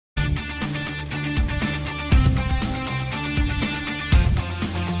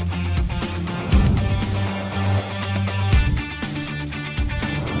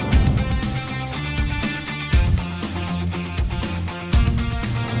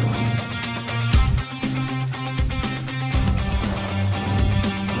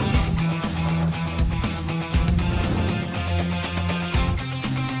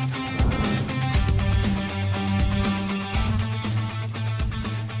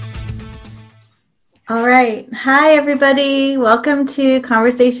All right. Hi, everybody. Welcome to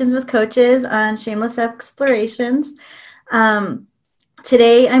Conversations with Coaches on Shameless Explorations.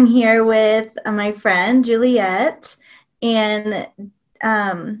 Today, I'm here with my friend, Juliet, and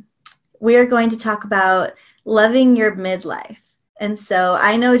we are going to talk about loving your midlife. And so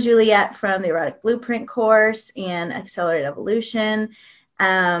I know Juliet from the Erotic Blueprint course and Accelerated Evolution.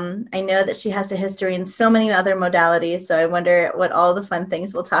 I know that she has a history in so many other modalities, so I wonder what all the fun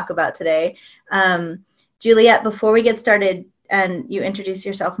things we'll talk about today. Juliet, before we get started and you introduce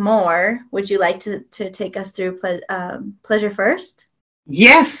yourself more, would you like to take us through Pleasure First?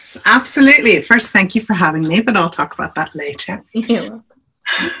 Yes, absolutely. First, thank you for having me, but I'll talk about that later. Yeah.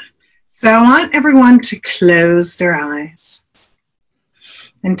 So I want everyone to close their eyes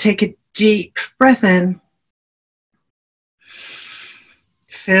and take a deep breath in.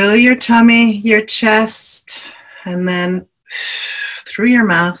 Fill your tummy, your chest, and then through your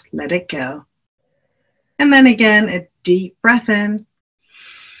mouth, let it go. And then again, a deep breath in.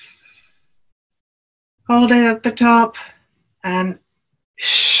 Hold it at the top and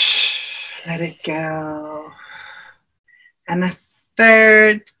let it go. And a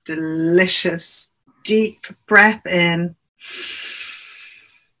third delicious deep breath in.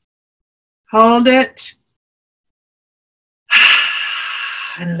 Hold it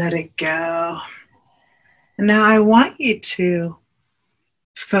and let it go. And now I want you to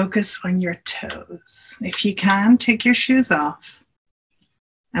focus on your toes. If you can, take your shoes off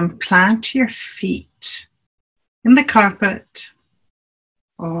and plant your feet in the carpet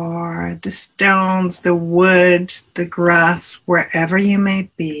or the stones, the wood, the grass, wherever you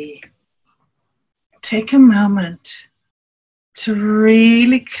may be. Take a moment to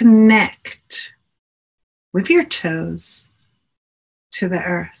really connect with your toes to the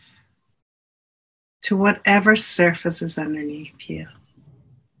earth, to whatever surface is underneath you.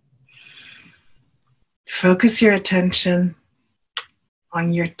 Focus your attention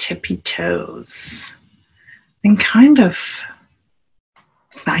on your tippy toes and kind of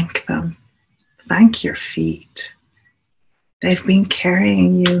thank them. Thank your feet. They've been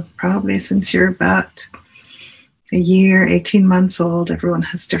carrying you probably since you're about a year, 18 months old. Everyone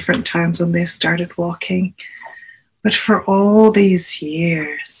has different times when they started walking. But for all these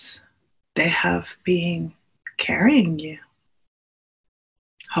years, they have been carrying you,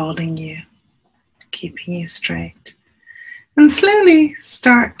 holding you, keeping you straight. And slowly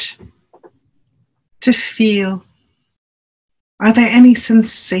start to feel, are there any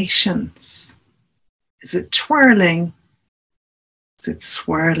sensations? Is it twirling? Is it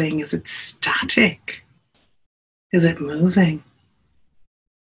swirling? Is it static? Is it moving?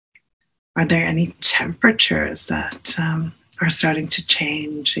 Are there any temperatures that are starting to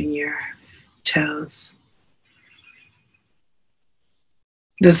change in your toes?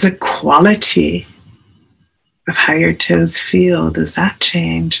 Does the quality of how your toes feel, does that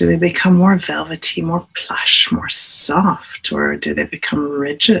change? Do they become more velvety, more plush, more soft, or do they become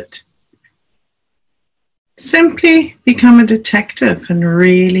rigid? Simply become a detective and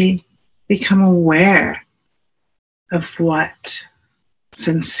really become aware of what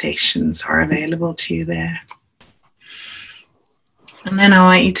sensations are available to you there. And then I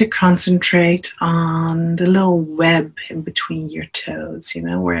want you to concentrate on the little web in between your toes, you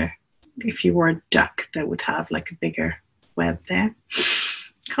know, where if you were a duck that would have like a bigger web there.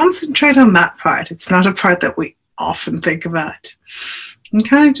 Concentrate on that part. It's not a part that we often think about. And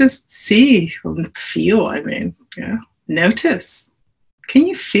kind of just see and feel, notice. Can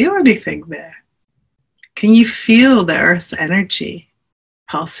you feel anything there? Can you feel the earth's energy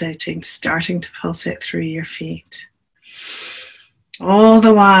pulsating, starting to pulsate through your feet? All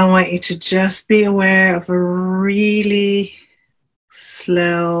the while, I want you to just be aware of a really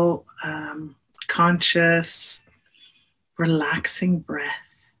slow, conscious, relaxing breath.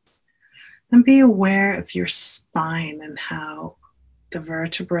 And be aware of your spine and how the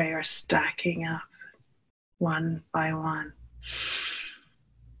vertebrae are stacking up one by one.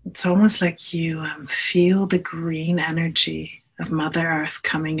 It's almost like you feel the green energy of Mother Earth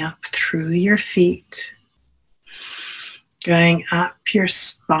coming up through your feet, going up your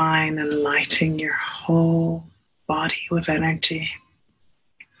spine and lighting your whole body with energy.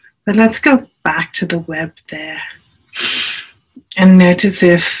 But let's go back to the web there and notice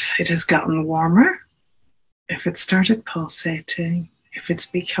if it has gotten warmer, if it started pulsating, if it's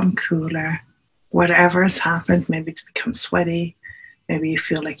become cooler, whatever has happened. Maybe it's become sweaty, maybe you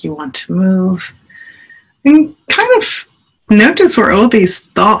feel like you want to move, and kind of notice where all these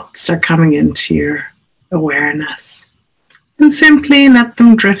thoughts are coming into your awareness, and simply let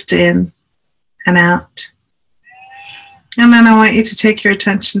them drift in and out. And then I want you to take your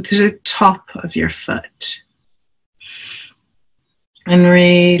attention to the top of your foot. And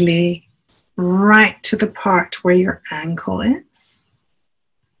really right to the part where your ankle is.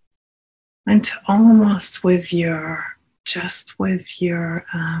 And to almost with your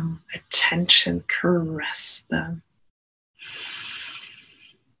attention, caress them.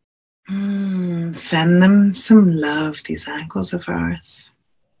 Send them some love, these ankles of ours.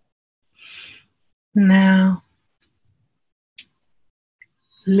 Now,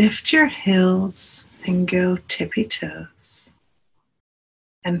 lift your heels and go tippy toes.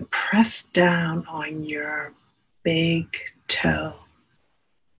 And press down on your big toe.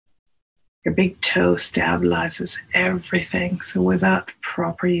 Your big toe stabilizes everything. So without the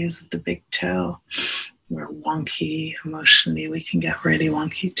proper use of the big toe, we're wonky emotionally. We can get really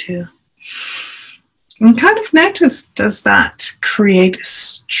wonky too. And kind of notice, does that create a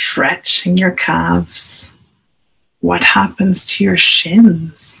stretch in your calves? What happens to your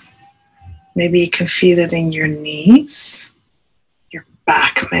shins? Maybe you can feel it in your knees. Your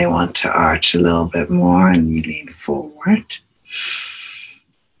back may want to arch a little bit more and you lean forward.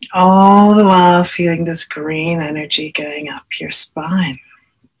 All the while feeling this green energy going up your spine.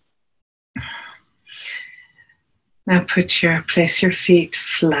 Now place your feet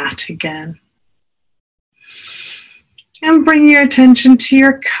flat again. And bring your attention to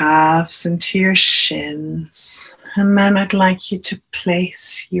your calves and to your shins. And then I'd like you to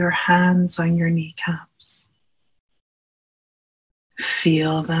place your hands on your kneecaps.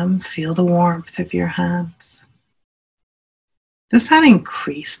 Feel them, feel the warmth of your hands. Does that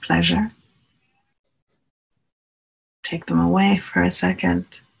increase pleasure? Take them away for a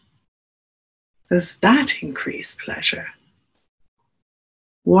second. Does that increase pleasure?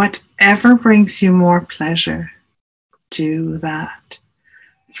 Whatever brings you more pleasure, do that.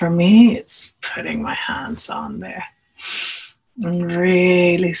 For me, it's putting my hands on there and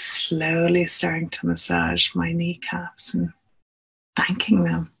really slowly starting to massage my kneecaps and thanking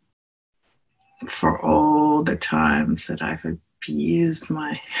them for all the times that I've abused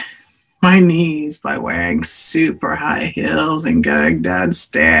my knees by wearing super high heels and going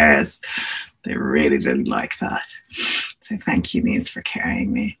downstairs. They really didn't like that. So thank you, knees, for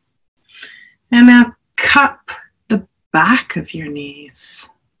carrying me. And now cup the back of your knees,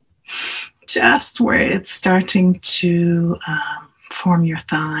 just where it's starting to form your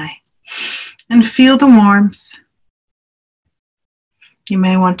thigh, and feel the warmth. You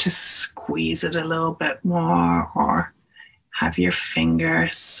may want to squeeze it a little bit more or have your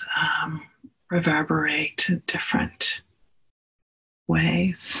fingers reverberate in different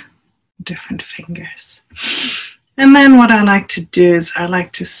ways, different fingers. And then what I like to do is I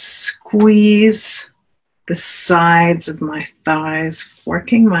like to squeeze the sides of my thighs,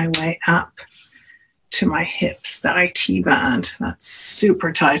 working my way up to my hips, the IT band. That's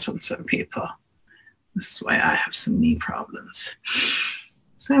super tight on some people. This is why I have some knee problems.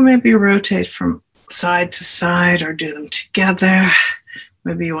 So maybe rotate from side to side or do them together.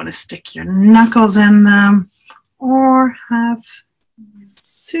 Maybe you want to stick your knuckles in them or have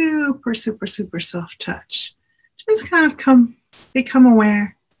super, super, super soft touch. Just kind of become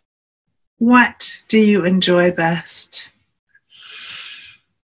aware. What do you enjoy best?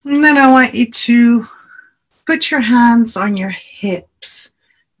 And then I want you to put your hands on your hips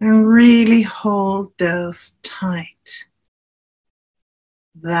and really hold those tight.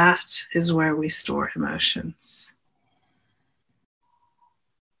 That is where we store emotions.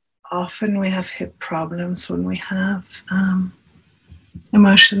 Often we have hip problems when we have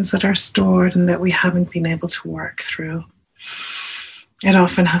emotions that are stored and that we haven't been able to work through. It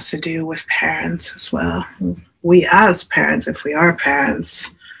often has to do with parents as well. We as parents, if we are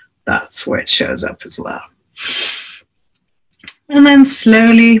parents, that's where it shows up as well. And then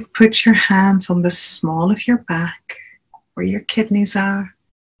slowly put your hands on the small of your back, where your kidneys are,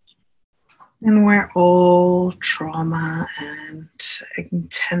 and where all trauma and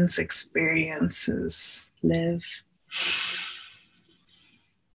intense experiences live.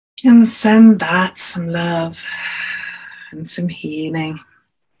 And send that some love and some healing.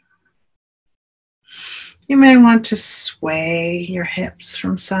 You may want to sway your hips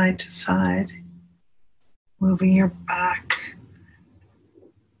from side to side, moving your back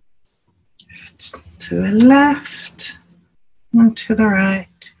to the left and to the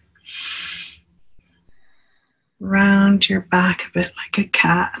right. Round your back a bit like a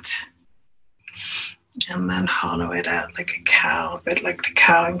cat, and then hollow it out like a cow, a bit like the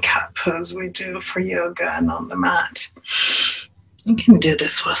cow and cat pose we do for yoga and on the mat. You can do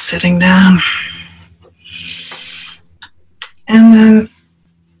this while sitting down. And then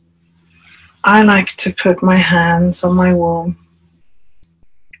I like to put my hands on my womb.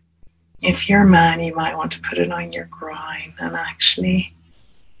 If you're a man, you might want to put it on your groin and actually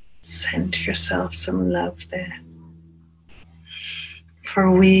send yourself some love there.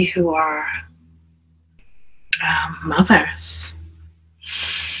 For we who are mothers,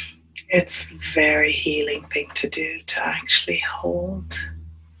 it's a very healing thing to do, to actually hold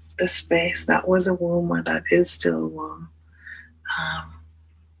the space that was a womb, or that is still a womb,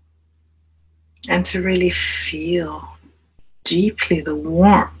 and to really feel deeply the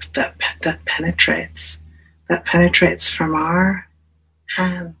warmth that penetrates from our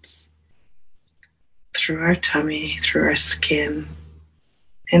hands through our tummy, through our skin,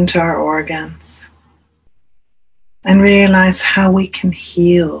 into our organs, and realize how we can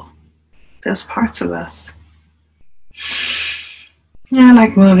heal those parts of us. Yeah,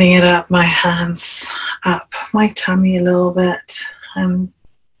 like moving it up, my hands up my tummy a little bit and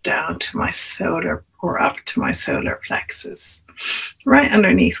down to my solar, or up to my solar plexus, right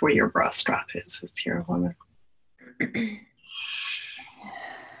underneath where your bra strap is if you're a woman.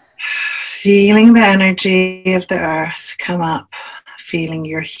 Feeling the energy of the earth come up, feeling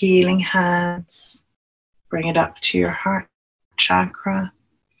your healing hands, bring it up to your heart chakra.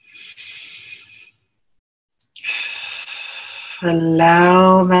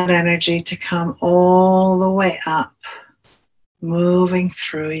 Allow that energy to come all the way up, moving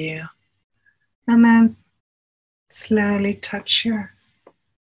through you, and then slowly touch your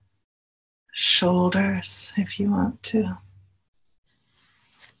shoulders if you want to.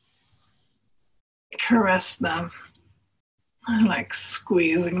 Caress them. I like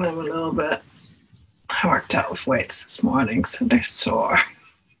squeezing them a little bit. I worked out with weights this morning, so they're sore.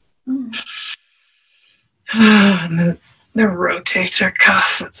 And then the rotator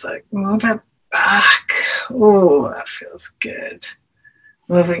cuff, it's like, move it back. Oh, that feels good.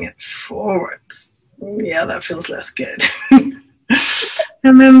 Moving it forwards. Yeah, that feels less good.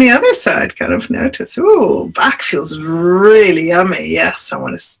 And then the other side, kind of notice, ooh, back feels really yummy. Yes, I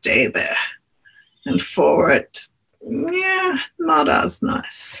want to stay there. And forward, yeah, not as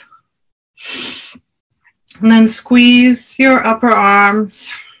nice. And then squeeze your upper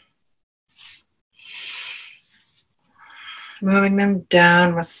arms, moving them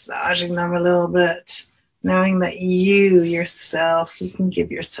down, massaging them a little bit, knowing that you yourself, you can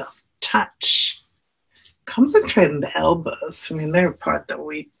give yourself touch. Concentrate on the elbows. I mean, they're a part that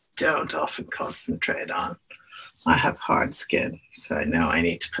we don't often concentrate on. I have hard skin, so I know I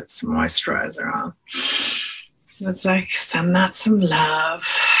need to put some moisturizer on. It's like, send that some love.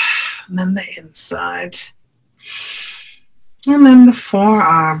 And then the inside. And then the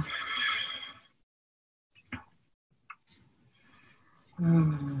forearm.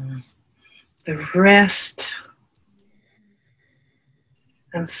 The wrist.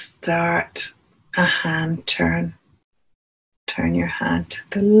 And start a hand turn. Turn your hand to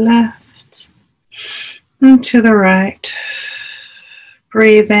the left and to the right.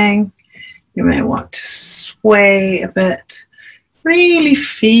 Breathing. You may want to sway a bit. Really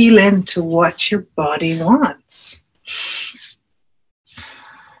feel into what your body wants.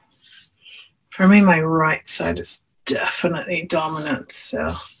 For me, my right side is definitely dominant.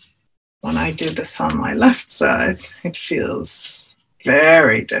 So when I do this on my left side, it feels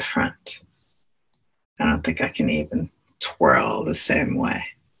very different. I don't think I can even twirl the same way.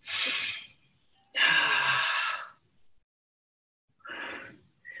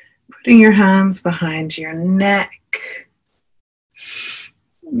 Putting your hands behind your neck,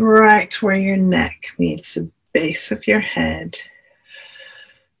 right where your neck meets the base of your head,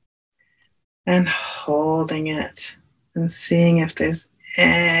 and holding it and seeing if there's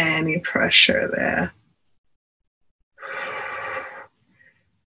any pressure there.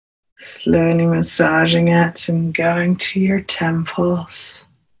 Slowly massaging it and going to your temples.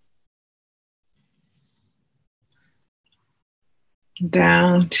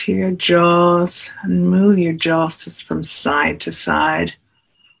 Down to your jaws, and move your jaws from side to side.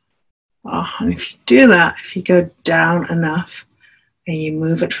 Oh, and if you do that, if you go down enough and you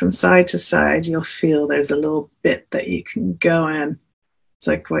move it from side to side, you'll feel there's a little bit that you can go in. It's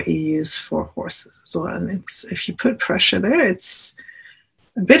like what you use for horses as well. And it's, if you put pressure there, it's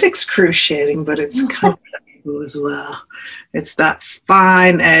a bit excruciating, but it's comfortable as well. It's that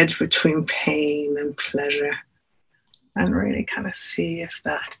fine edge between pain and pleasure. And really kind of see if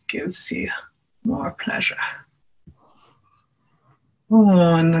that gives you more pleasure.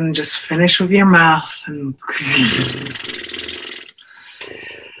 Oh, and then just finish with your mouth and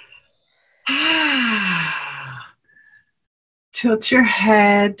tilt your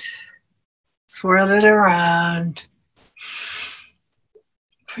head, swirl it around.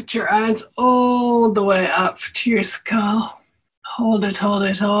 Put your eyes all the way up to your skull. Hold it, hold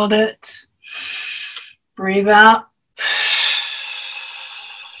it, hold it. Breathe out.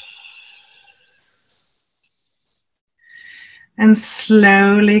 And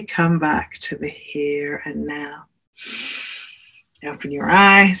slowly come back to the here and now. Open your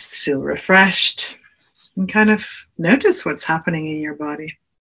eyes, feel refreshed, and kind of notice what's happening in your body.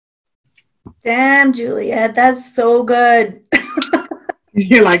 Damn, Juliet, that's so good.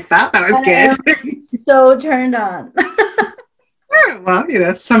 You like that? That was good. So turned on. Well, you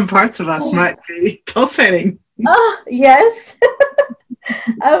know, some parts of us might be pulsating. Oh, yes.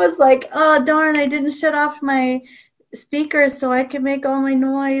 I was like, oh, darn, I didn't shut off my speaker so I could make all my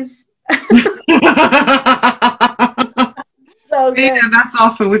noise. So good. Yeah, that's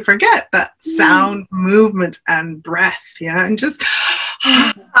often we forget that sound, movement, and breath, yeah, and just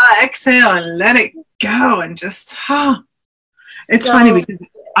exhale and let it go and just It's so funny because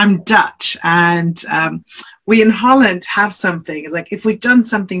I'm Dutch and we in Holland have something like if we've done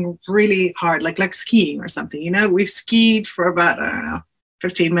something really hard, like skiing or something, you know, we've skied for about, I don't know,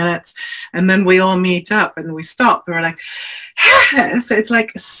 15 minutes and then we all meet up and we stop and we're like, so it's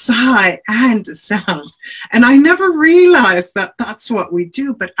like a sigh and a sound. And I never realized that that's what we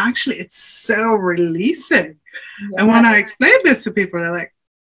do, but actually it's so releasing. Yeah. And when I explain this to people, they're like,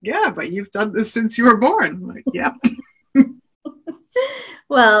 yeah, but you've done this since you were born. I'm like, yeah.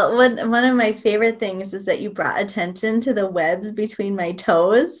 Well, one of my favorite things is that you brought attention to the webs between my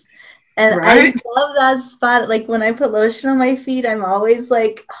toes. And right? I love that spot. Like when I put lotion on my feet, I'm always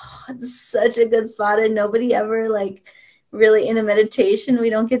like, oh, it's such a good spot. And nobody ever like really in a meditation, we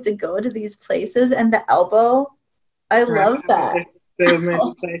don't get to go to these places. And the elbow, I love that. There's so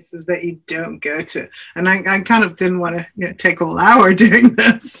many places that you don't go to. And I kind of didn't want to take all hour doing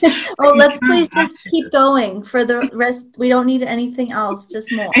this. Oh, let's please just keep going for the rest. We don't need anything else,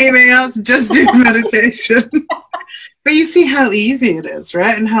 just more. Anything else, just do meditation. But you see how easy it is,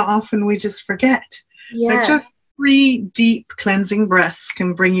 right? And how often we just forget. Yeah. Like just 3 deep cleansing breaths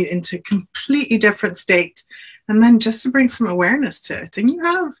can bring you into a completely different state. And then just to bring some awareness to it. And you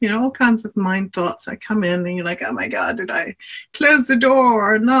have, you know, all kinds of mind thoughts that come in and you're like, oh my God, did I close the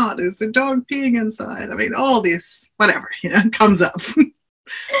door or not? Is the dog peeing inside? I mean, all these, whatever, you know, comes up.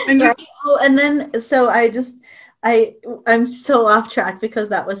 And right. Oh, and then, so I'm so off track because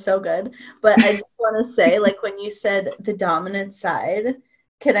that was so good. But I just want to say, like when you said the dominant side,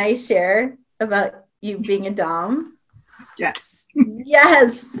 can I share about you being a dom? Yes.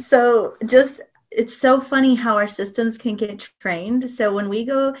 Yes. So it's so funny how our systems can get trained. So when we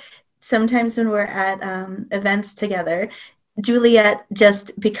go, sometimes when we're at events together, Juliet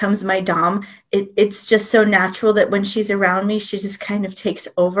just becomes my dom. It's just so natural that when she's around me, she just kind of takes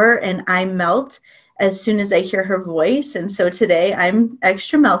over and I melt as soon as I hear her voice. And so today I'm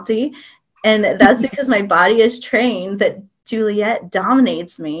extra melty. And that's because my body is trained that Juliet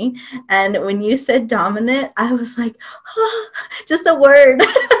dominates me. And when you said dominant, I was like, oh, just the word.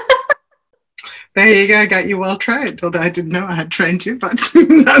 There you go. I got you well trained, although I didn't know I had trained you, but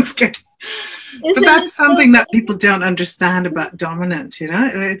that's good. But that's something that people don't understand about dominant, you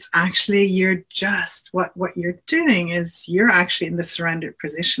know? It's actually, you're just, what you're doing is you're actually in the surrendered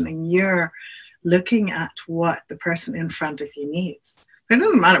position and you're looking at what the person in front of you needs. So it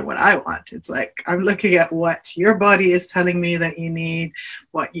doesn't matter what I want. It's like, I'm looking at what your body is telling me that you need,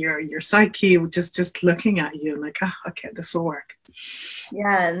 what your psyche, just looking at you and like, oh, okay, this will work.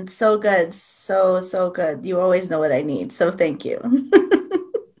 Yeah, and so good. So good. You always know what I need. So thank you.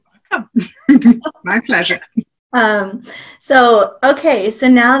 My pleasure. So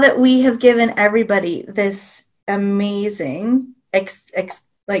now that we have given everybody this amazing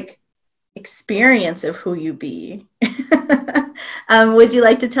experience of who you be, would you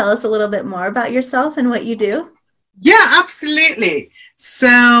like to tell us a little bit more about yourself and what you do? Yeah, absolutely.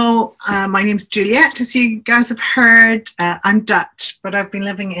 So my name's Juliet, as you guys have heard. I'm Dutch, but I've been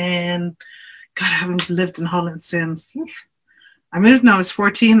living in, God, I haven't lived in Holland since, I moved when I was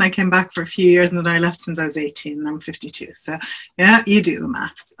 14. I came back for a few years and then I left since I was 18 and I'm 52. So yeah, you do the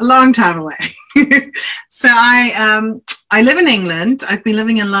maths. A long time away. So I live in England. I've been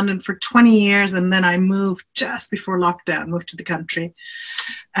living in London for 20 years and then I moved just before lockdown, moved to the country.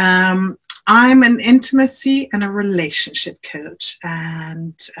 I'm an intimacy and a relationship coach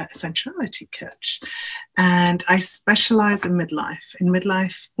and a sensuality coach. And I specialize in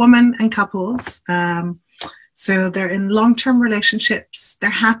midlife women and couples. So they're in long-term relationships,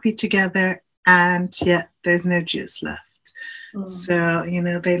 they're happy together, and yet there's no juice left. So, you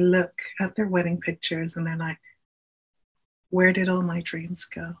know, they look at their wedding pictures and they're like, where did all my dreams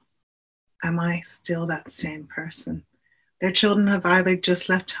go? Am I still that same person? Their children have either just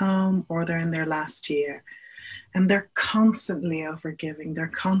left home or they're in their last year. And they're constantly overgiving. They're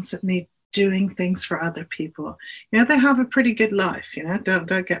constantly doing things for other people. They have a pretty good life,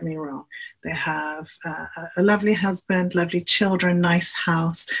 don't get me wrong. They have a lovely husband, lovely children, nice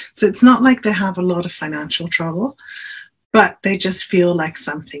house. So it's not like they have a lot of financial trouble, but they just feel like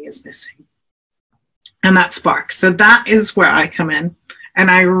something is missing. And that spark. So that is where I come in, and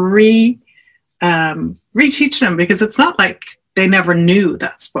I reteach them, because it's not like they never knew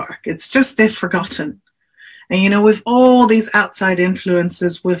that spark. It's just they've forgotten. And with all these outside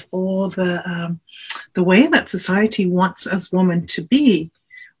influences, with all the way that society wants us women to be,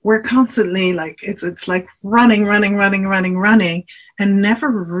 we're constantly like it's like running, and never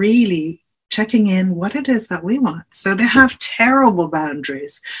really checking in what it is that we want. So they have terrible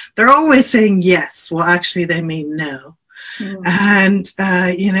boundaries. They're always saying yes, well, actually they mean no. And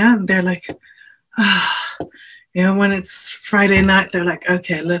they're like, when it's Friday night, they're like,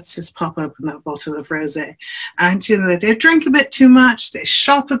 okay, let's just pop open that bottle of rosé. And, they drink a bit too much. They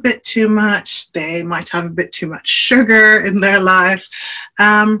shop a bit too much. They might have a bit too much sugar in their life.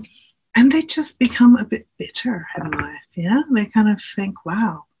 And they just become a bit bitter in life. They kind of think,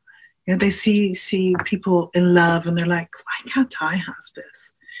 wow. They see people in love and they're like, why can't I have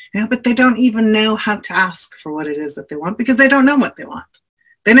this? But they don't even know how to ask for what it is that they want, because they don't know what they want.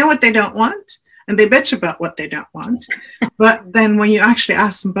 They know what they don't want. And they bitch about what they don't want. But then when you actually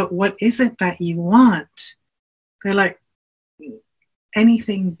ask them, but what is it that you want? They're like,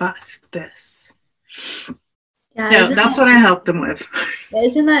 anything but this. Yeah, so that's what I help them with.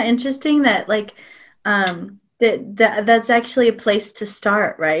 Isn't that interesting that that's actually a place to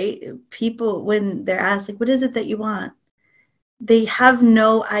start, right? People, when they're asked, like, what is it that you want? They have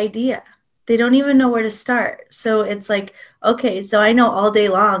no idea. They don't even know where to start. So it's like, okay, so I know all day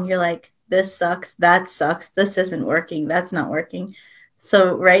long, you're like, this sucks, that sucks, this isn't working, that's not working.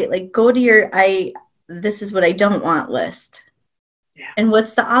 So, right, like go to your this is what I don't want list. Yeah. And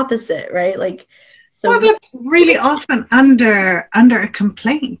what's the opposite, right? Like, so that's really often under a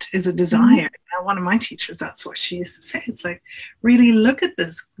complaint is a desire. One of my teachers, that's what she used to say. It's like, really look at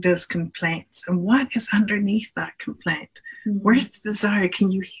those complaints and what is underneath that complaint. Where's the desire?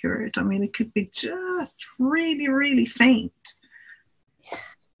 Can you hear it? I mean, it could be just really, really faint.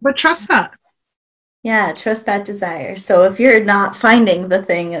 But trust that. Yeah, trust that desire. So if you're not finding the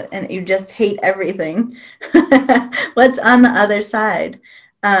thing and you just hate everything, what's on the other side?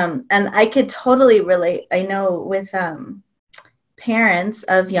 And I could totally relate. I know with parents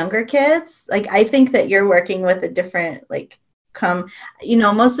of younger kids, like I think that you're working with a different,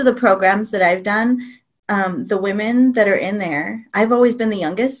 most of the programs that I've done, the women that are in there, I've always been the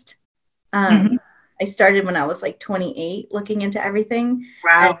youngest. I started when I was like 28 looking into everything.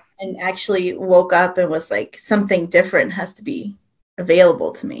 Wow. And actually woke up and was like, something different has to be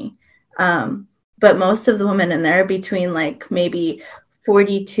available to me. But most of the women in there are between like maybe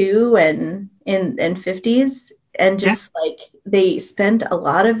 42 and 50s. And just like they spend a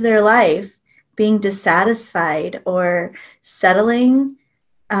lot of their life being dissatisfied or settling.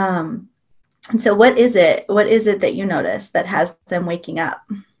 And so what is it that you notice that has them waking up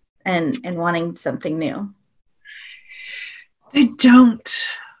and wanting something new? They don't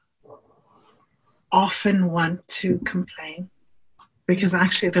often want to complain, because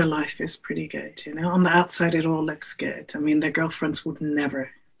actually their life is pretty good. On the outside it all looks good. I mean, their girlfriends would never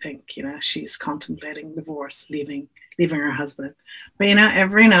think she's contemplating divorce, leaving her husband. But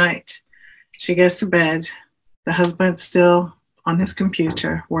every night she goes to bed, the husband's still on his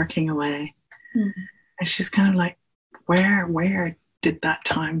computer working away. And she's kind of like, where did that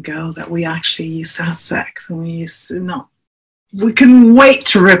time go that we actually used to have sex and we used to not? We couldn't wait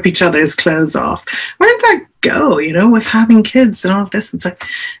to rip each other's clothes off. Where did that go, with having kids and all of this?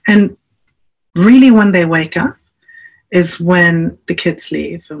 And really when they wake up is when the kids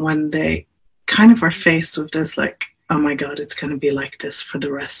leave and when they kind of are faced with this, like, oh my God, it's going to be like this for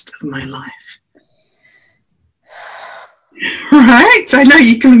the rest of my life. Right? So I know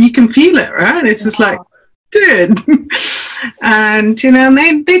you can feel it, right? It's just like, dude. And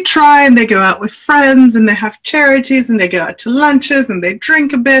they try and they go out with friends and they have charities and they go out to lunches and they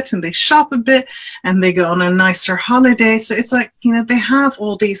drink a bit and they shop a bit and they go on a nicer holiday. So it's like, they have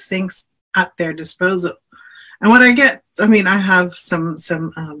all these things at their disposal. And what I get, I have some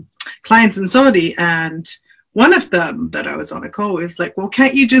clients in Saudi, and one of them that I was on a call with was like, well,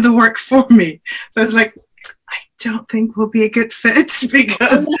 can't you do the work for me? So it's like, I don't think we'll be a good fit,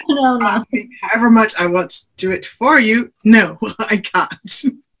 because no. However much I want to do it for you, no, I can't.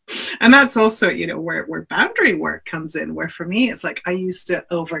 And that's also, where boundary work comes in, where for me, it's like I used to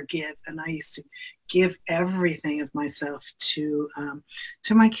overgive and I used to give everything of myself to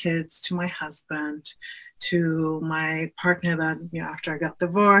my kids, to my husband, to my partner that, you know, after I got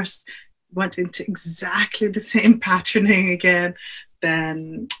divorced, went into exactly the same patterning again.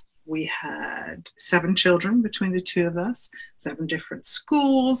 Then we had 7 children between the two of us, 7 different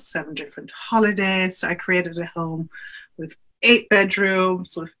schools, 7 different holidays. So I created a home with 8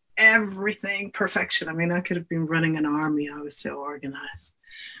 bedrooms, with everything perfection. I mean, I could have been running an army. I was so organized.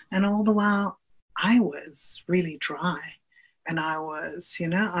 And all the while, I was really dry. And I was, you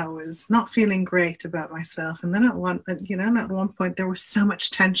know, I was not feeling great about myself. And then at one point, there was so much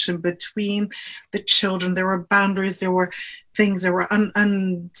tension between the children. There were boundaries, there were things, there were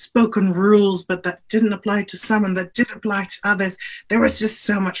unspoken rules, but that didn't apply to some and that did apply to others. There was just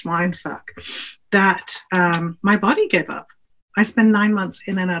so much mindfuck that my body gave up. I spent 9 months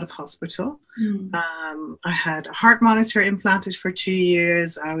in and out of hospital. I had a heart monitor implanted for 2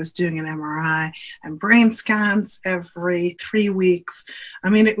 years. I was doing an MRI and brain scans every 3 weeks. I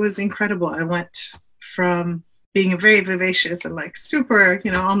mean, it was incredible. I went from being a very vivacious and like super,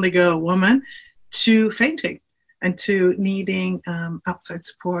 you know, on the go woman to fainting and to needing outside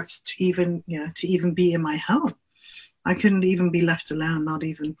support to even be in my home. I couldn't even be left alone, not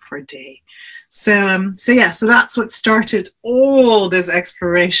even for a day. So that's what started all this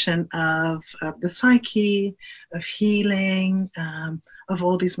exploration of the psyche, of healing, of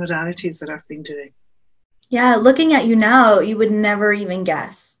all these modalities that I've been doing. Yeah, looking at you now, you would never even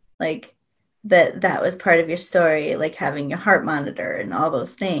guess like that was part of your story, like having your heart monitor and all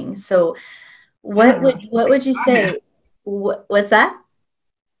those things. So what would you say? What's that?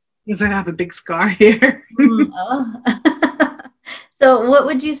 Because I have a big scar here. Oh. So what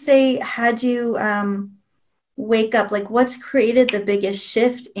would you say had you wake up? Like what's created the biggest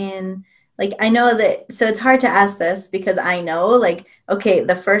shift in, like, I know that, so it's hard to ask this because I know, like, okay,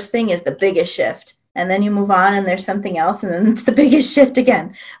 the first thing is the biggest shift and then you move on and there's something else and then it's the biggest shift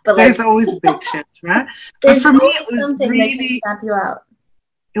again. But there's always a big shift, right? But for me, it was really, that can snap you out.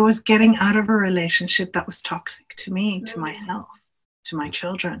 It was getting out of a relationship that was toxic to me, to my health, to my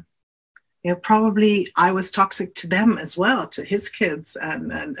children. You know, probably I was toxic to them as well, to his kids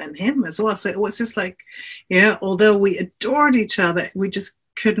and him as well. So it was just like, yeah, although we adored each other, we just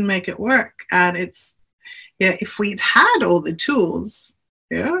couldn't make it work. And it's, yeah, if we'd had all the tools,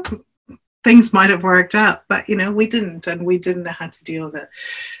 yeah, things might have worked out, but you know, we didn't, and we didn't know how to deal with it.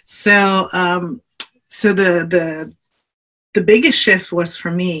 So, so the biggest shift was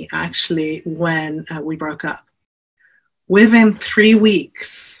for me actually when we broke up. Within 3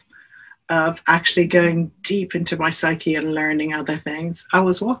 weeks of actually going deep into my psyche and learning other things, I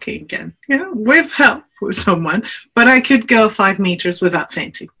was walking again, you know, with help with someone, but I could go 5 meters without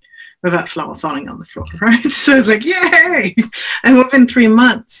fainting, without falling on the floor, right? So it's like, yay! And within 3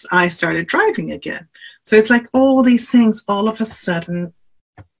 months, I started driving again. So it's like all these things all of a sudden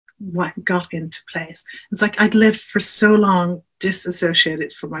what got into place. It's like I'd lived for so long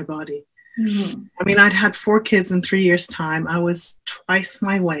disassociated from my body. Mm-hmm. I mean, I'd had 4 kids in 3 years' time. I was twice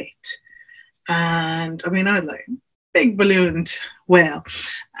my weight. And I mean, I was like big ballooned whale.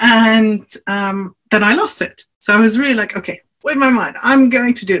 And then I lost it. So I was really like, okay, with my mind, I'm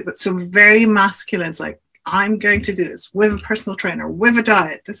going to do it. But so very masculine. It's like, I'm going to do this with a personal trainer, with a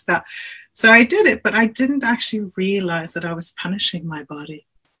diet, this, that. So I did it, but I didn't actually realize that I was punishing my body.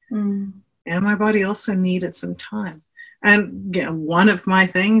 Mm. And my body also needed some time. And yeah, one of my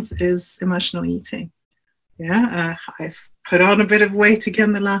things is emotional eating. Yeah, I've put on a bit of weight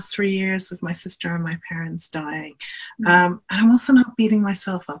again the last 3 years with my sister and my parents dying. And I'm also not beating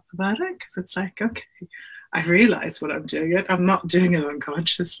myself up about it because it's like, okay, I realize what I'm doing it. I'm not doing it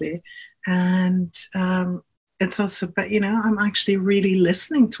unconsciously. And it's also, but you know, I'm actually really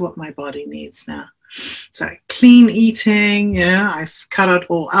listening to what my body needs now. So clean eating, you know, I've cut out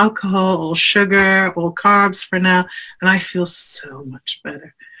all alcohol, all sugar, all carbs for now, and I feel so much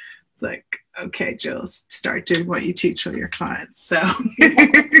better. It's like, okay, Jill, start doing what you teach all your clients. So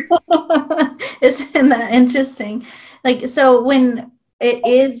isn't that interesting? Like, so when it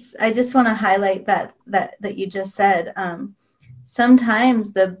is, I just want to highlight that you just said,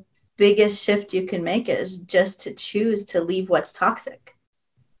 sometimes the biggest shift you can make is just to choose to leave what's toxic.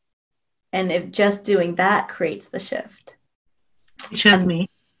 And if just doing that creates the shift. You chose me.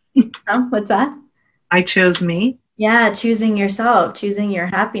 Oh, what's that? I chose me. Yeah, choosing yourself, choosing your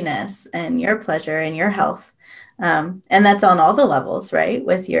happiness and your pleasure and your health. And that's on all the levels, right?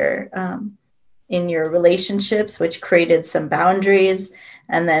 With your, in your relationships, which created some boundaries,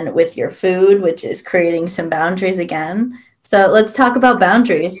 and then with your food, which is creating some boundaries again. So let's talk about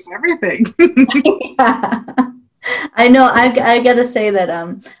boundaries. Everything. Yeah. I know. I gotta say that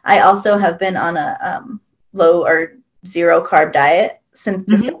I also have been on a low or zero carb diet since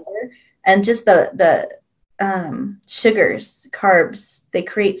Mm-hmm. December, and just the sugars, carbs, they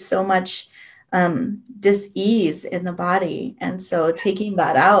create so much dis-ease in the body, and so taking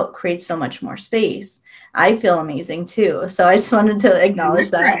that out creates so much more space. I feel amazing too. So I just wanted to You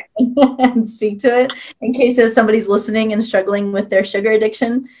acknowledge look that great. and speak to it in case if somebody's listening and struggling with their sugar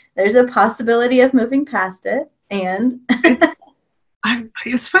addiction. There's a possibility of moving past it. And It's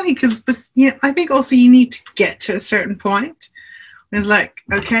it's funny because yeah, I think also you need to get to a certain point. It's like,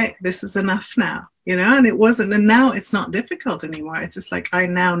 okay, this is enough now, and it wasn't, and now it's not difficult anymore. It's just like I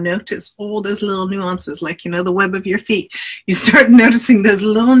now notice all those little nuances, like, the web of your feet. You start noticing those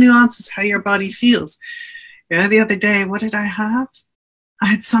little nuances, how your body feels. The other day, what did I have? I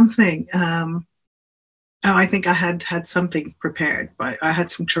had something. I think I had something prepared, but I had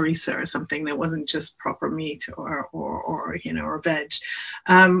some chorizo or something that wasn't just proper meat or veg.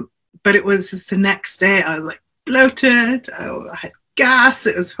 But it was just the next day I was like bloated. I had gas.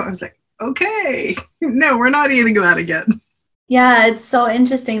 I was like, okay, no, we're not eating that again. yeah, it's so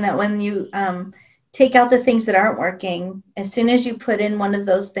interesting that when you take out the things that aren't working, as soon as you put in one of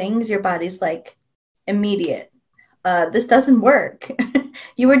those things, your body's like immediate. This doesn't work.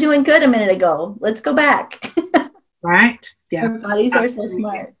 You were doing good a minute ago. Let's go back. Right? Yeah, Our bodies are so absolutely.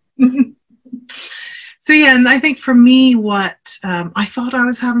 smart. So yeah, and I think for me, what I thought I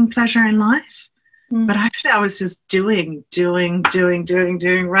was having pleasure in life, but Mm. actually I was just doing,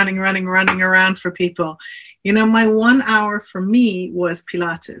 running around for people. My 1 hour for me was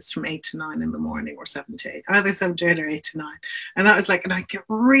Pilates from 8 to 9 in the morning, or 7 to 8, either 7 to 8 or 8 to 9. And that was like, and I get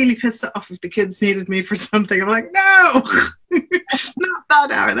really pissed off if the kids needed me for something. I'm like, no, not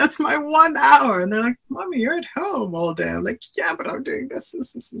that hour. That's my 1 hour. And they're like, Mommy, you're at home all day. I'm like, yeah, but I'm doing this,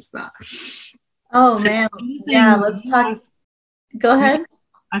 that. Oh So man. Yeah, choosing let's me talk. was, Go yeah, ahead.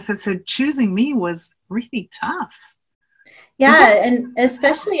 I said, so choosing me was really tough. It's also, Yeah, and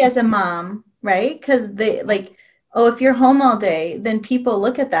especially as a mom, right? Because they like, oh, if you're home all day, then people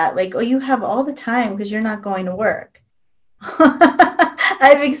look at that like, oh, you have all the time because you're not going to work.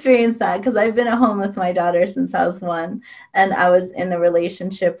 I've experienced that because I've been at home with my daughter since I was one, and I was in a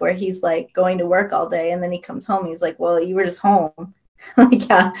relationship where he's like going to work all day, and then he comes home. He's like, "Well, you were just home." Like,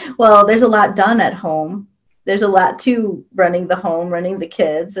 yeah, well, there's a lot done at home. There's a lot to running the home, running the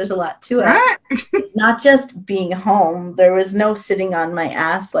kids. There's a lot to it. right? It's not just being home. There was no sitting on my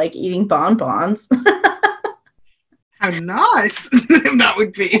ass like eating bonbons. How nice that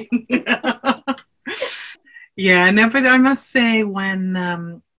would be. Yeah, no, but I must say when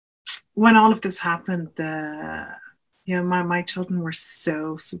all of this happened, my children were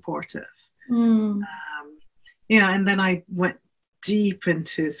so supportive. Mm. And then I went deep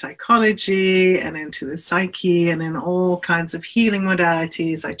into psychology and into the psyche and in all kinds of healing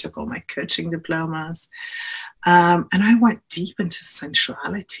modalities. I took all my coaching diplomas, and I went deep into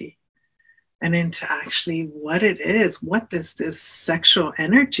sensuality and into actually what it is, what this sexual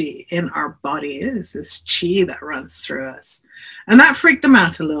energy in our body is, this chi that runs through us. And that freaked them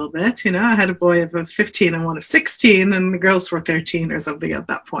out a little bit. I had a boy of 15 and one of 16, and the girls were 13 or something at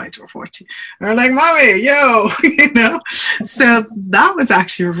that point, or 14. They're like, Mommy, yo. So that was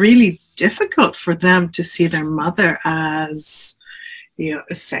actually really difficult for them to see their mother as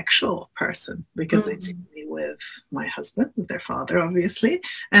a sexual person, because they'd Mm. seen me with my husband, with their father, obviously,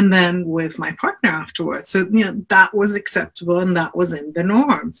 and then with my partner afterwards. So, that was acceptable and that was in the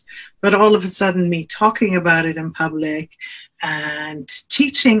norms. But all of a sudden, me talking about it in public and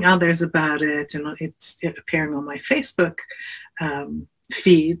teaching others about it, and it's appearing on my Facebook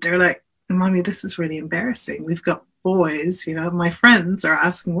feed, they're like, Mommy, this is really embarrassing. We've got boys, my friends are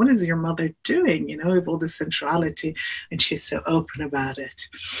asking, what is your mother doing, with all this sensuality? And she's so open about it.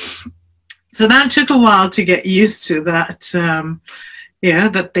 So that took a while to get used to that,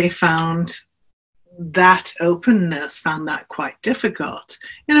 that they found that openness, found that quite difficult,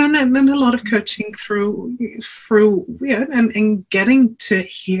 and a lot of coaching through and getting to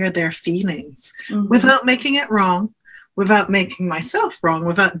hear their feelings Mhm. without making it wrong, without making myself wrong,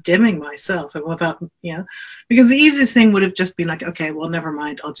 without dimming myself, and without, because the easiest thing would have just been like, okay, well, never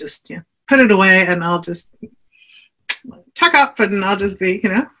mind, I'll just, put it away, and I'll just tuck up, and I'll just be,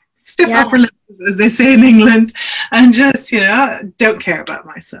 stiff Yeah. upper lip, as they say in England, and just, don't care about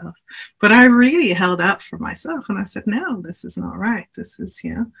myself. But I really held out for myself, and I said, no, this is not right. This is,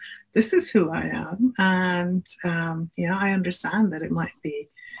 this is who I am. And, I understand that it might be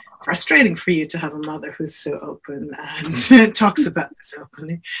frustrating for you to have a mother who's so open and talks about this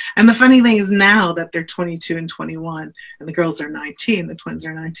openly. And the funny thing is now that they're 22 and 21 and the girls are 19, the twins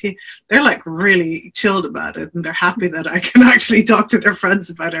are 19, they're like really chilled about it and they're happy that I can actually talk to their friends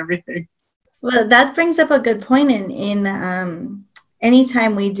about everything. Well, that brings up a good point in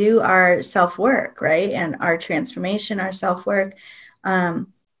anytime we do our self-work, right? And our transformation, our self-work,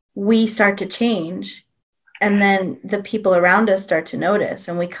 we start to change. And then the people around us start to notice,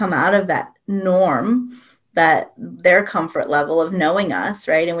 and we come out of that norm, that their comfort level of knowing us,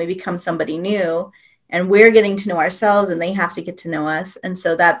 right? And we become somebody new, and we're getting to know ourselves, and they have to get to know us. And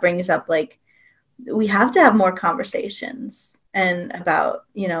so that brings up, like, we have to have more conversations and about,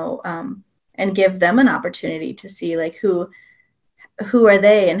 and give them an opportunity to see, like, who are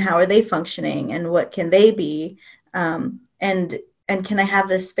they and how are they functioning and what can they be, and can I have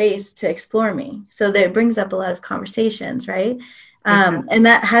this space to explore me? So that brings up a lot of conversations, right? And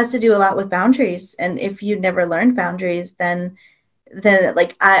that has to do a lot with boundaries. And if you never learned boundaries, then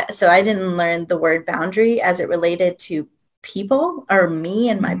I didn't learn the word boundary as it related to people or me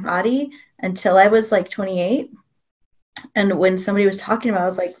and my body until I was like 28. And when somebody was talking about it, I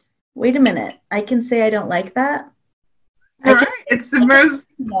was like, wait a minute, I can say I don't like that. Right. It's the most.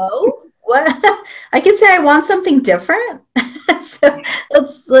 No, what? I can say I want something different. So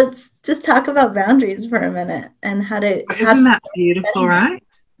let's just talk about boundaries for a minute and how to. Isn't that beautiful, right?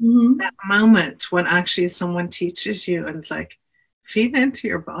 Mm-hmm. That moment when actually someone teaches you and it's like, feed into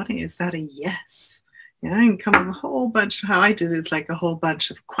your body. Is that a yes? Yeah, and come up with a whole bunch. How I did it is like a whole bunch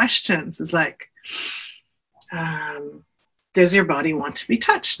of questions. It's like, does your body want to be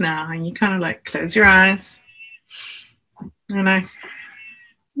touched now? And you kind of like close your eyes. And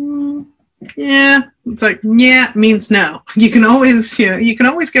yeah, it's like, yeah means no. You can always, you can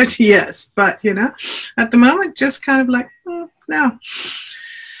always go to yes, but at the moment, just kind of like, no.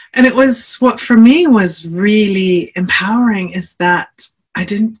 And it was what for me was really empowering is that I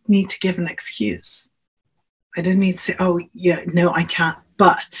didn't need to give an excuse. I didn't need to say, oh yeah, no, I can't,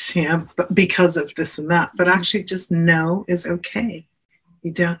 but because of this and that, but actually just no is okay.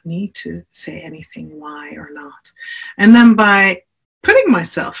 You don't need to say anything why or not. And then by putting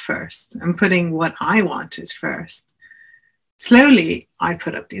myself first and putting what I wanted first, slowly I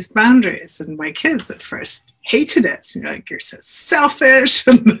put up these boundaries. And my kids at first hated it. Like, you're so selfish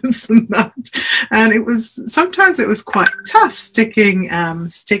and this and that. And sometimes it was quite tough sticking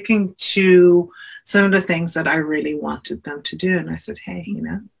to some of the things that I really wanted them to do. And I said, hey,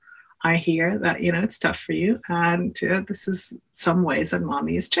 I hear that, it's tough for you. And this is some ways that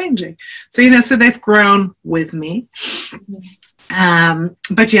mommy is changing. So, so they've grown with me.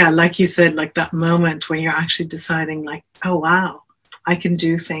 But yeah, like you said, like that moment when you're actually deciding like, oh, wow, I can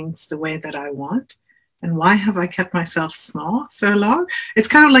do things the way that I want. And why have I kept myself small so long? It's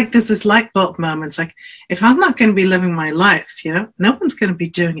kind of like there's this light bulb moment. It's like, if I'm not going to be living my life, no one's going to be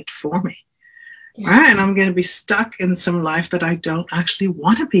doing it for me. Yeah. Right? And I'm going to be stuck in some life that I don't actually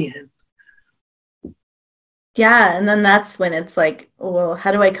want to be in. Yeah. And then that's when it's like, well,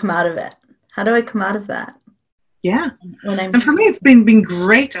 how do I come out of it? How do I come out of that? Yeah. And for me, it's been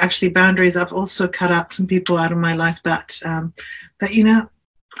great, actually, boundaries. I've also cut out some people out of my life that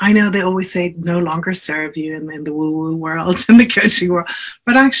I know they always say no longer serve you in the woo-woo world, in the coaching world.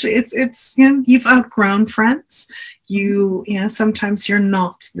 But actually, it's you've outgrown friends. Sometimes you're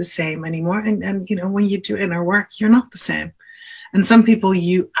not the same anymore. And when you do inner work, you're not the same. And some people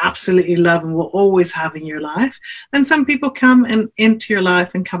you absolutely love and will always have in your life. And some people come into your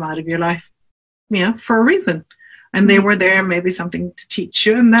life and come out of your life, for a reason. And they were there, maybe something to teach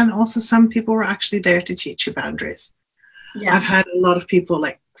you. And then also some people were actually there to teach you boundaries. Yeah. I've had a lot of people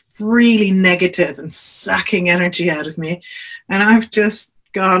like really negative and sucking energy out of me. And I've just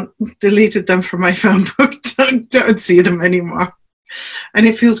deleted them from my phone book. Don't see them anymore. And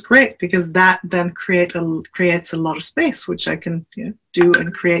it feels great because that then creates a lot of space, which I can do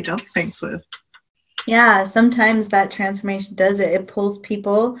and create other things with. Yeah, sometimes that transformation does it. It pulls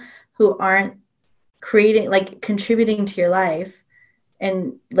people who aren't contributing to your life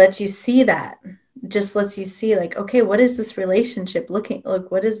and lets you see that. Just lets you see like, okay, what is this relationship looking like?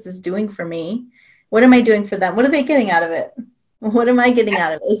 What is this doing for me? What am I doing for them? What are they getting out of it? What am I getting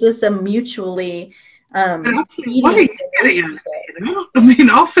out of it? Is this a mutually what are you getting out of it? I mean,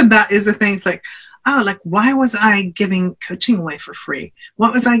 often that is the thing. It's like, oh, like, why was I giving coaching away for free?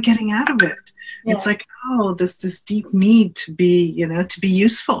 What was I getting out of it? Yeah. It's like, oh, this deep need to be, to be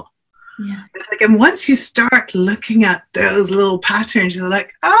useful. Yeah. It's like, and once you start looking at those little patterns, you're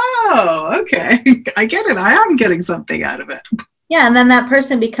like, oh, okay, I get it. I am getting something out of it. Yeah, and then that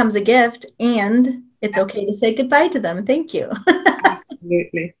person becomes a gift, and it's okay to say goodbye to them. Thank you.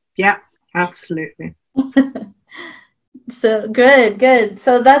 Absolutely. Yeah, absolutely. So good, good.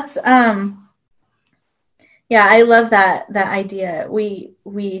 So that's yeah, I love that idea. We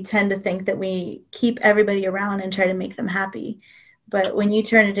tend to think that we keep everybody around and try to make them happy. But when you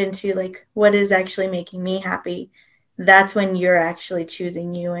turn it into like what is actually making me happy, that's when you're actually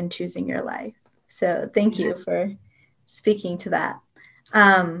choosing you and choosing your life. So thank Yeah, you for speaking to that.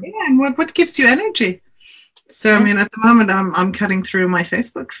 yeah. And what gives you energy? So I And mean, at the moment, I'm cutting through my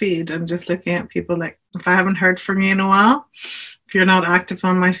Facebook feed and just looking at people. Like, if I haven't heard from you in a while, if you're not active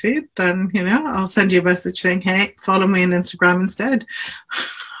on my feed, then I'll send you a message saying, "Hey, follow me on Instagram instead."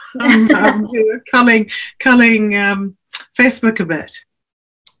 I'm culling Facebook a bit.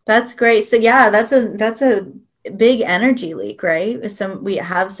 that's great. So yeah, that's a big energy leak, right? We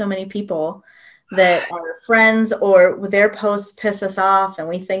have so many people that are friends or their posts piss us off and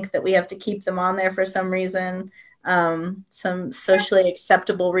we think that we have to keep them on there for some reason, some socially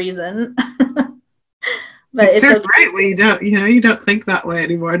acceptable reason. But It's it's so okay. great when you don't think that way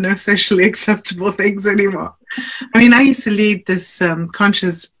anymore. No socially acceptable things anymore. I mean, I used to lead this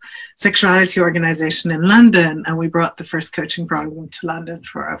conscious sexuality organization in London, and we brought the first coaching program to London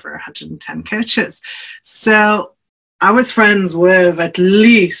for over 110 coaches. So I was friends with at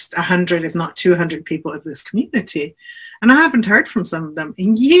least 100, if not 200 people of this community. And I haven't heard from some of them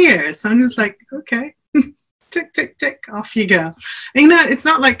in years. So I'm just like, okay, tick, tick, tick, off you go. And, it's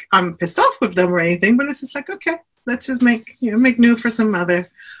not like I'm pissed off with them or anything, but it's just like, okay, let's just make new for some other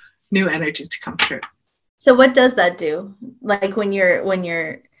new energy to come through. So what does that do? Like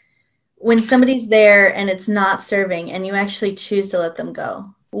when somebody's there and it's not serving and you actually choose to let them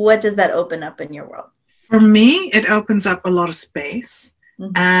go, what does that open up in your world? For me, it opens up a lot of space.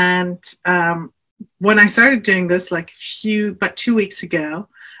 Mhm. And when I started doing this, like about 2 weeks ago,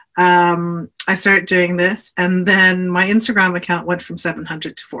 I started doing this, and then my Instagram account went from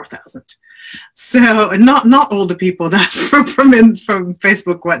 700 to 4,000. So, and not all the people that from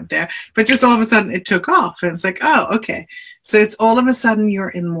Facebook went there, but just all of a sudden it took off, and it's like, oh, okay. So it's all of a sudden you're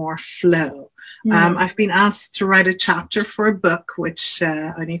in more flow. Mm. I've been asked to write a chapter for a book, which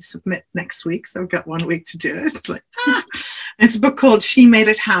I need to submit next week. So I've got 1 week to do it. It's like, It's a book called She Made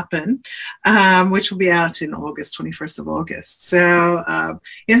It Happen, which will be out in August, 21st of August. So,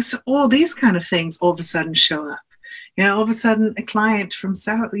 so all these kind of things all of a sudden show up. All of a sudden a client from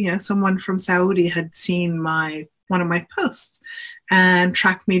Saudi, someone from Saudi had seen one of my posts and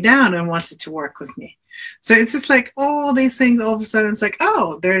tracked me down and wanted to work with me. So it's just like all these things, all of a sudden it's like,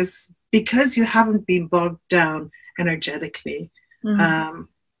 oh, because you haven't been bogged down energetically, Mm.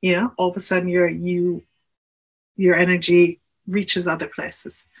 all of a sudden your energy reaches other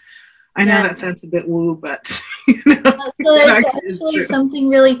places. I know Yeah. that sounds a bit woo, but So it it's actually is actually true. something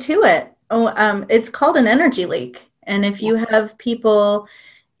really to it. Oh, it's called an energy leak. And if Yeah, you have people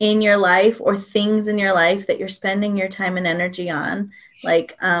in your life or things in your life that you're spending your time and energy on,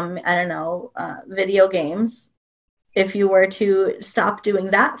 like I don't know, video games, if you were to stop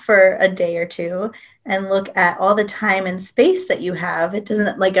doing that for a day or two and look at all the time and space that you have, it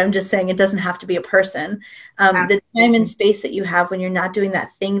doesn't, like I'm just saying, it doesn't have to be a person. The time and absolutely. space that you have when you're not doing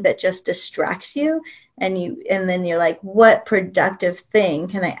that thing that just distracts you, and then you're like, what productive thing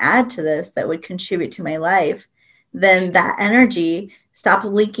can I add to this that would contribute to my life? Then that energy stops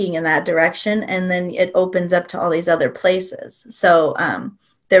leaking in that direction, and then it opens up to all these other places. So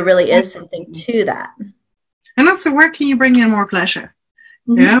there really is something Absolutely. to that. And also, where can you bring in more pleasure?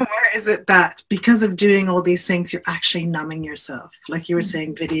 Mhm. Where is it that because of doing all these things, you're actually numbing yourself? Like you were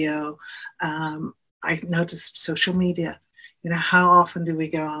saying, video. I noticed social media. How often do we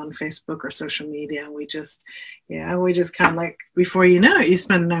go on Facebook or social media and we just kind of like, before you know it, you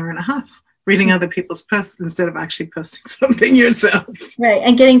spend an hour and a half reading other people's posts instead of actually posting something yourself. Right.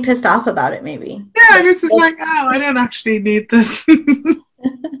 And getting pissed off about it, maybe. Yeah, this is like, oh, I don't actually need this.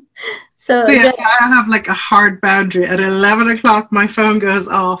 So So again, yes, I have like a hard boundary. At 11 o'clock, my phone goes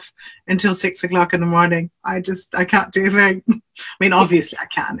off until 6 o'clock in the morning. I can't do a thing. I mean, obviously I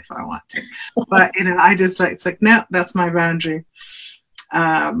can if I want to, but I just like, it's like, no, that's my boundary.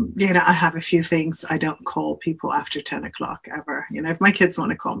 I have a few things. I don't call people after 10 o'clock ever. If my kids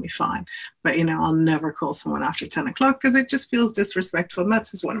want to call me, fine, but I'll never call someone after 10 o'clock because it just feels disrespectful, and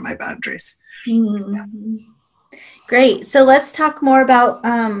that's just one of my boundaries. Yeah. great. So let's talk more about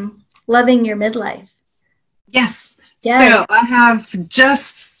loving your midlife. Yes. Yes. So I have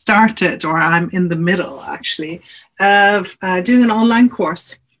just started, or I'm in the middle actually, of doing an online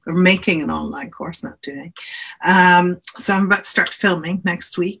course, or making an online course, not doing. So I'm about to start filming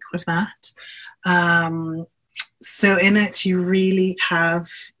next week with that. So in it, you really have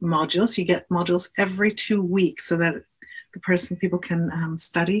modules. You get modules every 2 weeks, so that people can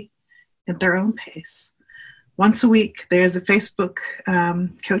study at their own pace. Once a week, there's a Facebook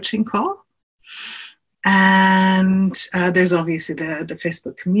coaching call. And there's obviously the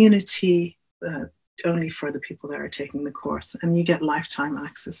Facebook community, only for the people that are taking the course, and you get lifetime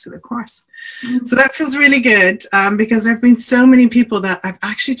access to the course. Mm-hmm. So that feels really good, because there have been so many people that I've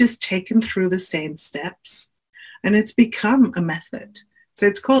actually just taken through the same steps, and it's become a method. So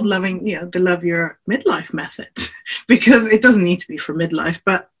it's called the Love Your Midlife method, because it doesn't need to be for midlife,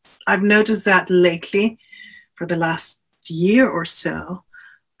 but I've noticed that lately for the last year or so,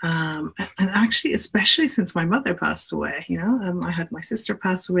 and actually, especially since my mother passed away, I had my sister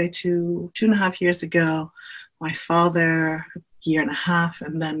pass away 2.5 years ago, my father a year and a half,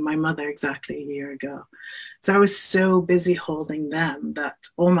 and then my mother exactly a year ago. So I was so busy holding them that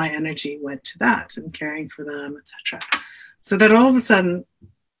all my energy went to that and caring for them, etc. So that all of a sudden,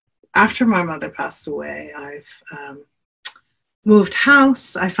 after my mother passed away, I've moved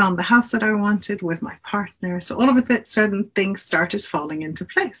house. I found the house that I wanted with my partner. So all of it, certain things started falling into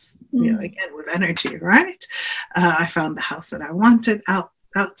place, again, with energy, right? I found the house that I wanted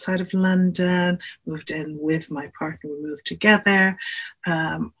outside of London, moved in with my partner, we moved together.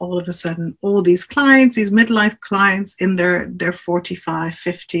 All of a sudden, all these clients, these midlife clients in their 45,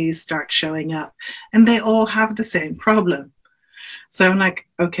 50s start showing up, and they all have the same problem. So I'm like,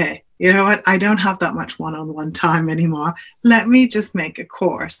 okay, you know what? I don't have that much one-on-one time anymore. Let me just make a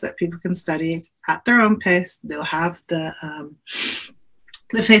course that people can study at their own pace. They'll have the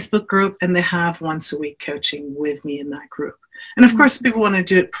Facebook group, and they have once a week coaching with me in that group. And of course, if people want to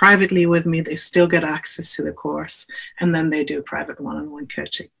do it privately with me, they still get access to the course, and then they do private one-on-one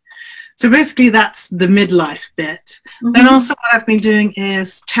coaching. So basically, that's the midlife bit. Mm-hmm. And also what I've been doing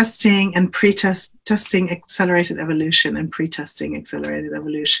is testing and testing accelerated evolution and pre-testing accelerated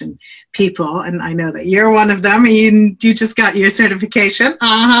evolution people. And I know that you're one of them. You just got your certification.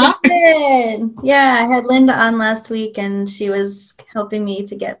 Uh-huh. Yeah, I had Linda on last week, and she was helping me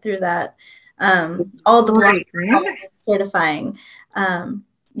to get through that. All the blocks, right? Certifying.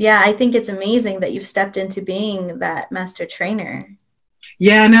 Yeah, I think it's amazing that you've stepped into being that master trainer.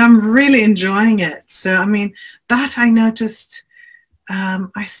 Yeah, no, I'm really enjoying it. So, I mean, that I noticed,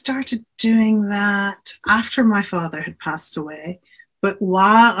 I started doing that after my father had passed away, but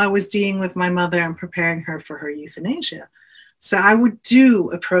while I was dealing with my mother and preparing her for her euthanasia. So I would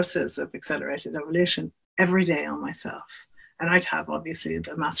do a process of accelerated evolution every day on myself. And I'd have, obviously,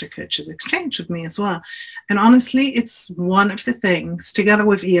 the master coaches exchange with me as well. And honestly, it's one of the things, together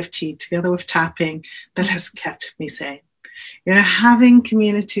with EFT, together with tapping, that has kept me sane. Having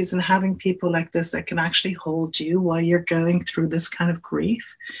communities and having people like this that can actually hold you while you're going through this kind of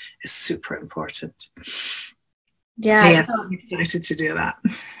grief is super important. Yeah. So yes, I'm excited to do that.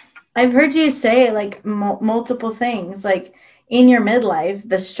 I've heard you say like multiple things, like in your midlife,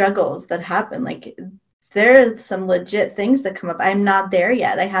 the struggles that happen, like there are some legit things that come up. I'm not there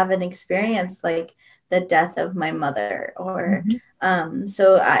yet. I haven't experienced like the death of my mother or,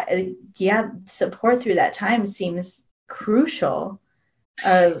 so support through that time seems crucial,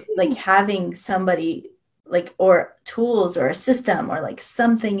 like having somebody like, or tools or a system or like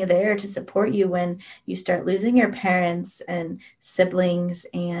something there to support you when you start losing your parents and siblings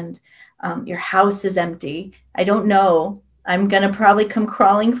and your house is empty. I don't know. I'm going to probably come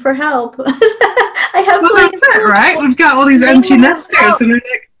crawling for help. I have that's it, right? We've got all these empty nesters. And we're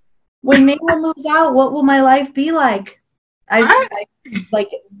like, when Mela moves out, what will my life be like? Like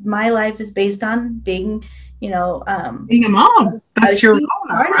my life is based on being, being a mom. That's your role,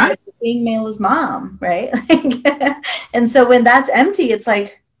 right? Being Mela's mom, right? And so when that's empty, it's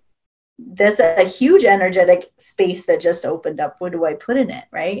like there's a huge energetic space that just opened up. What do I put in it,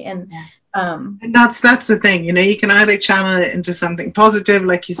 right? And that's the thing. You can either channel it into something positive,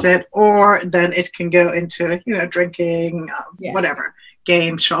 like you said, or then it can go into drinking, whatever,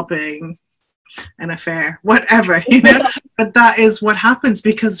 game, shopping, an affair, whatever, but that is what happens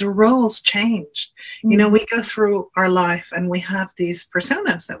because the roles change. We go through our life and we have these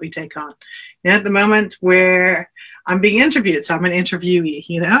personas that we take on. At the moment where I'm being interviewed, so I'm an interviewee,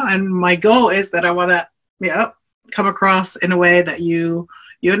 and my goal is that I want to, come across in a way that you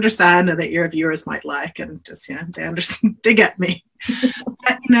understand and that your viewers might like, and just, they understand, they get me.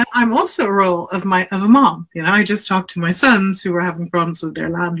 But, I'm also a role of a mom. I just talked to my sons who were having problems with their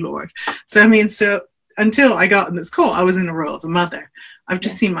landlord. So, so until I got in this call, I was in a role of a mother. I've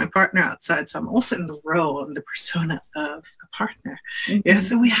just seen my partner outside, so I'm also in the role and the persona of a partner.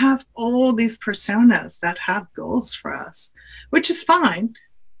 So we have all these personas that have goals for us, which is fine.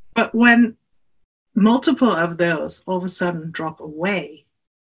 But when multiple of those all of a sudden drop away,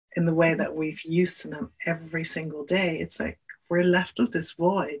 in the way that we've used them every single day, it's like we're left with this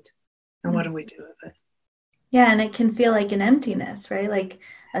void. And what do we do with it? Yeah, and it can feel like an emptiness, right? Like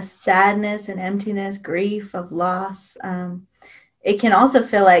a sadness and emptiness, grief of loss. It can also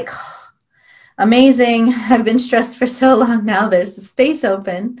feel like, oh, amazing. I've been stressed for so long now. There's a space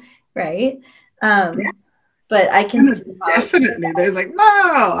open, right? Yeah. But I can see how Definitely, there's like,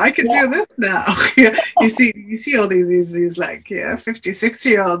 wow, I can do this now. Yeah, you see all these like 50,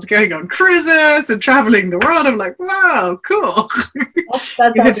 60-year-olds going on cruises and traveling the world. I'm like, wow, cool.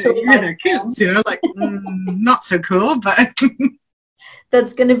 That's actually their kids, like not so cool, but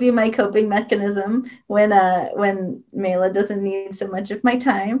that's going to be my coping mechanism when Mela doesn't need so much of my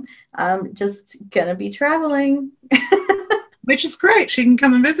time. I'm just gonna be traveling. which is great. She can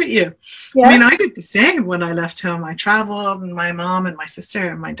come and visit you. Yeah. I mean, I did the same when I left home. I traveled, and my mom and my sister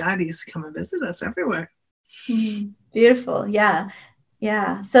and my dad used to come and visit us everywhere. Beautiful. Yeah.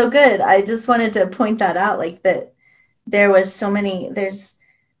 So good. I just wanted to point that out, like that there was there's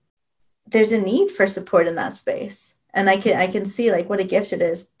a need for support in that space. And I can see like what a gift it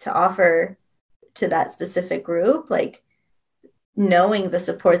is to offer to that specific group, like knowing the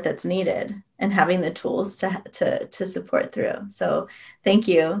support that's needed and having the tools to support through. So thank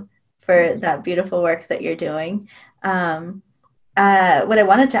you for that beautiful work that you're doing. What I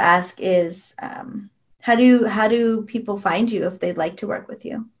wanted to ask is, how do people find you if they'd like to work with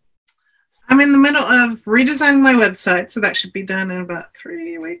you? I'm in the middle of redesigning my website, so that should be done in about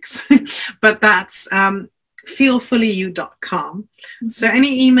 3 weeks. But that's feelfullyyou.com. So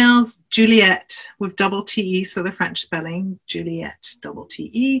any emails, Juliette with double T-E, so the French spelling, Juliette double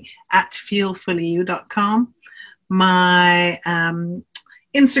T-E at feelfullyyou.com. My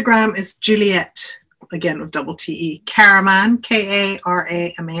Instagram is Juliette, again with double T-E, Karaman,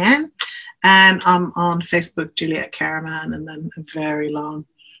 K-A-R-A-M-A-N. And I'm on Facebook, Juliette Karaman, and then a very long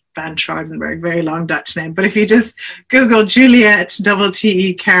Van Schoudenberg, very long Dutch name. But if you just Google Juliette double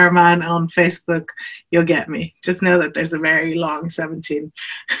T-E Karaman on Facebook, you'll get me. Just know that there's a very long 17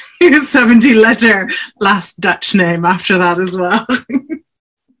 letter last Dutch name after that as well.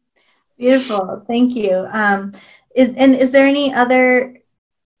 Beautiful. Thank you. Is there any other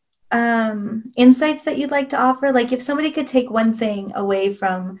insights that you'd like to offer? Like if somebody could take one thing away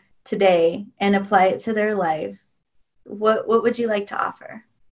from today and apply it to their life, what would you like to offer?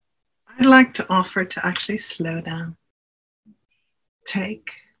 I'd like to offer to actually slow down. Take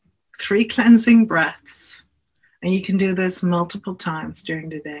 3 cleansing breaths, and you can do this multiple times during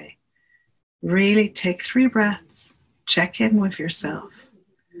the day. Really take 3 breaths, check in with yourself,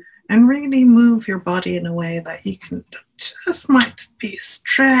 and really move your body in a way that you can just might be a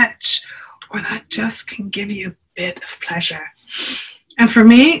stretch, or that just can give you a bit of pleasure. And for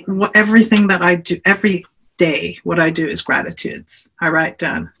me, everything that I do every day, what I do is gratitudes. I write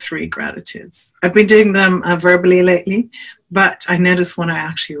down 3 gratitudes. I've been doing them verbally lately, but I notice when I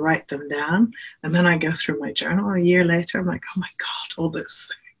actually write them down and then I go through my journal a year later, I'm like, oh my God,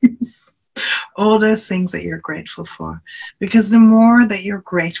 all those things that you're grateful for. Because the more that you're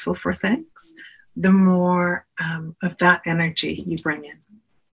grateful for things, the more of that energy you bring in.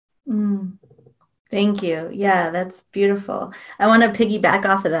 Thank you. Yeah, that's beautiful. I want to piggyback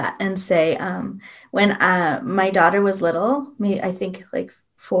off of that and say, when my daughter was little, I think like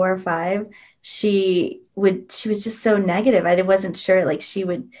 4 or 5, she was just so negative. I wasn't sure, like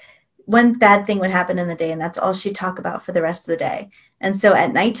one bad thing would happen in the day and that's all she'd talk about for the rest of the day. And so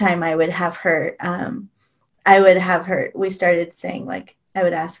at nighttime, I would have her, we started saying, like, I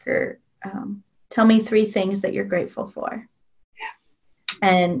would ask her, tell me 3 things that you're grateful for.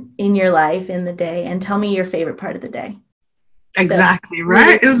 And in your life, in the day, and tell me your favorite part of the day. Exactly, so,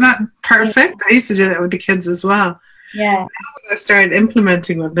 right? Isn't that perfect? Yeah. I used to do that with the kids as well. Yeah. I started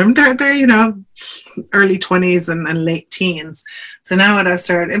implementing with them. They're early 20s and late teens. So now when I've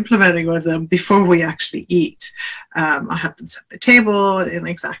started implementing with them before we actually eat, I have them set the table and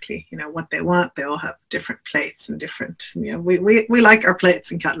exactly, what they want. They all have different plates and different, we like our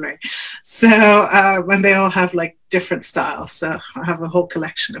plates and cutlery. So when they all have like different styles. So I have a whole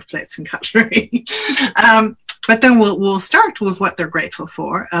collection of plates and cutlery. But then we'll start with what they're grateful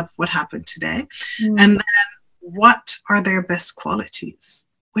for, of what happened today. And then what are their best qualities,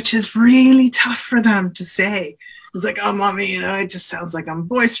 which is really tough for them to say. It's like, oh, mommy, it just sounds like I'm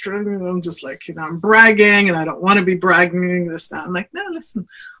boisterous. I'm just like, I'm bragging and I don't want to be bragging this, that. I'm like, no, listen,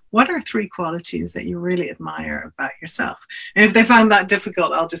 what are 3 qualities that you really admire about yourself? And if they find that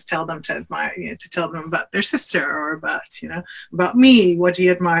difficult, I'll just tell them to admire, to tell them about their sister or about me. What do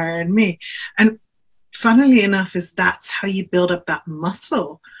you admire in me? And funnily enough, that's how you build up that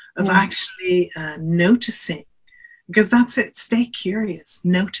muscle of actually noticing Because that's it. Stay curious.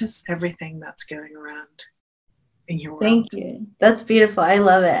 Notice everything that's going around in your Thank world. you. That's beautiful. I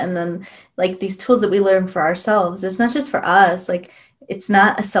love it. And then like these tools that we learn for ourselves, it's not just for us. Like it's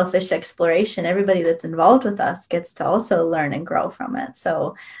not a selfish exploration. Everybody that's involved with us gets to also learn and grow from it.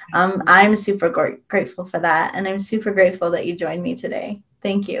 So I'm super grateful for that. And I'm super grateful that you joined me today.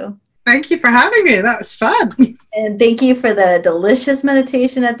 Thank you. Thank you for having me. That was fun. And thank you for the delicious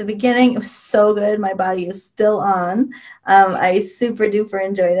meditation at the beginning. It was so good. My body is still on. I super duper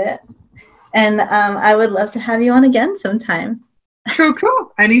enjoyed it. And I would love to have you on again sometime. Cool,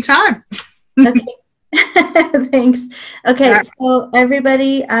 cool. Anytime. Okay. Thanks. Okay, so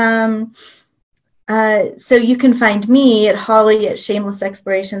everybody, so you can find me at Holly at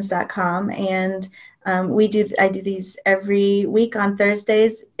shamelessexplorations.com. And I do these every week on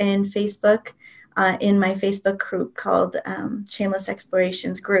Thursdays in Facebook, in my Facebook group called Shameless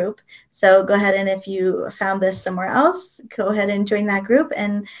Explorations Group. So go ahead, and if you found this somewhere else, go ahead and join that group,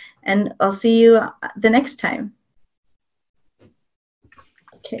 and I'll see you the next time.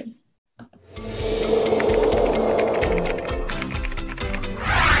 Okay.